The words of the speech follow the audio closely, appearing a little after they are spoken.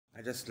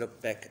I just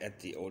looked back at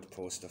the old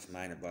post of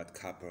mine about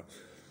copper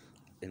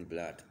in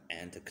blood,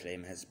 and the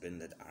claim has been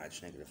that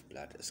Rh negative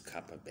blood is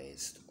copper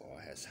based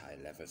or has high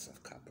levels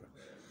of copper.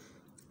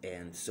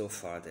 And so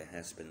far, there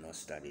has been no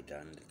study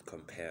done that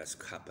compares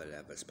copper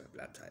levels by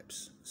blood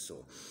types.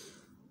 So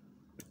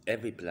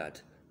every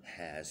blood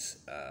has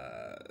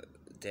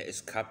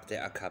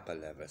there are copper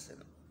levels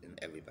in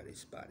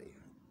everybody's body,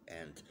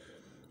 and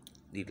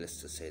needless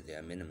to say, they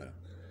are minimal.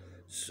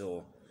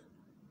 So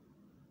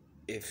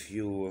if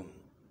you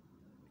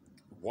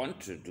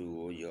want to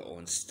do your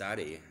own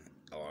study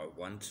or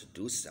want to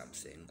do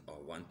something or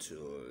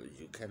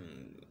you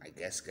can, I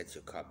guess, get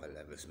your copper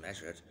levels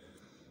measured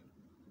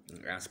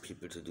and ask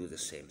people to do the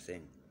same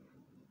thing.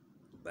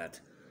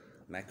 But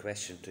my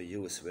question to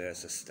you is, where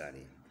is the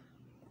study?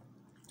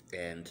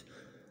 And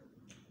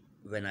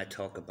when I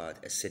talk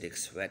about acidic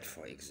sweat,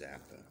 for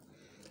example,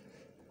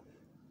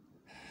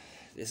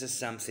 this is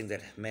something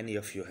that many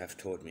of you have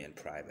told me in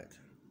private.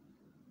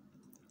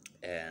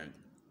 And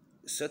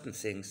certain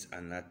things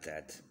are not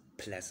that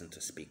pleasant to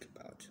speak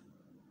about.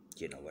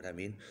 You know what I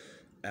mean?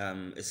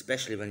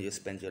 Especially when you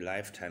spend your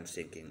lifetime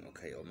thinking,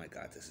 okay, oh my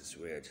God, this is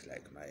weird.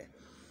 Like my,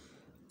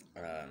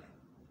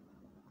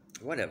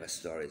 whatever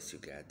stories you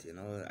get,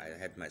 I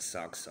had my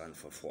socks on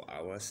for 4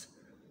 hours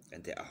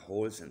and there are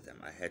holes in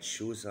them. I had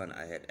shoes on,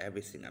 I had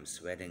everything. I'm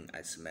sweating,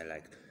 I smell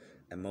like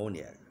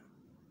ammonia.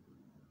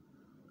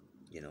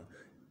 You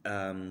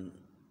know,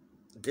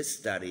 this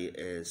study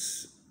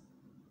is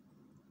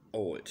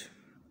old.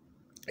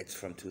 It's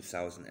from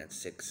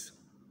 2006,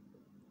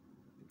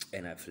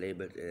 and I've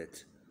labeled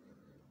it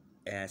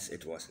as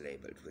it was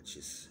labeled, which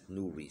is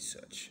new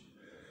research.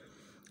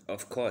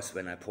 Of course,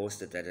 when I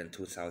posted that in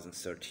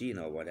 2013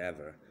 or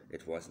whatever,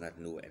 it was not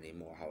new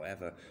anymore.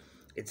 However,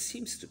 it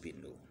seems to be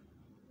new.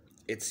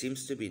 It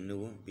seems to be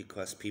new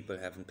because people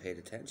haven't paid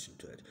attention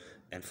to it.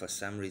 And for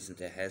some reason,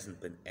 there hasn't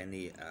been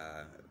any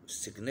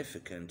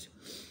significant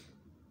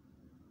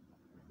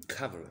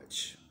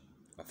coverage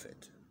of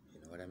it.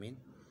 You know what I mean?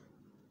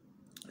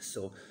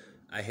 So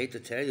I hate to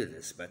tell you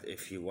this, but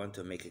if you want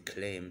to make a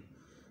claim,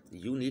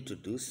 you need to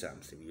do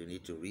something. You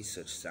need to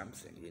research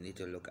something. You need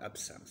to look up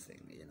something.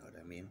 You know what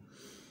I mean?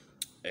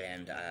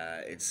 And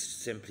it's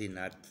simply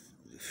not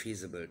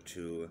feasible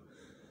to,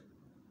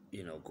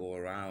 go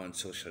around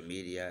social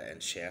media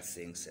and share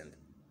things, and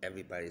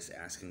everybody's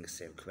asking the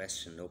same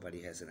question.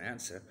 Nobody has an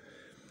answer.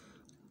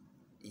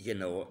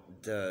 The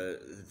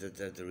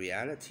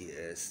reality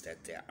is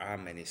that there are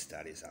many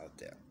studies out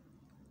there.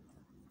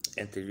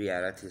 And the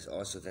reality is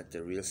also that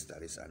the real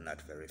studies are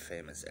not very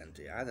famous. And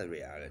the other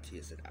reality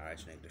is that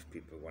Rh negative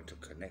people want to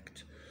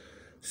connect.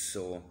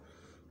 So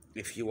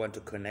if you want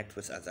to connect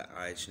with other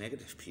Rh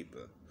negative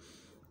people,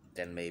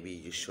 then maybe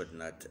you should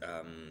not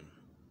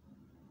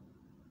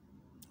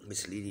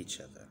mislead each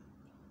other.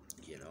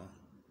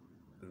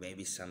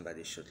 Maybe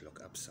somebody should look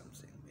up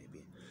something.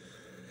 Maybe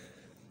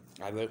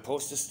I will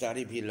post a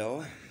study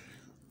below.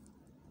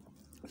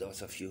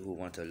 Those of you who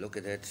want to look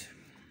at it,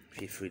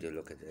 feel free to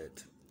look at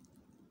it.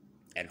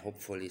 And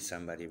hopefully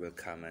somebody will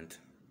comment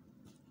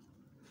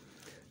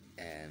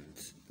and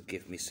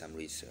give me some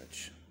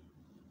research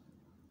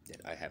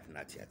that I have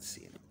not yet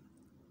seen.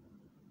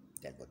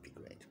 That would be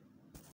great.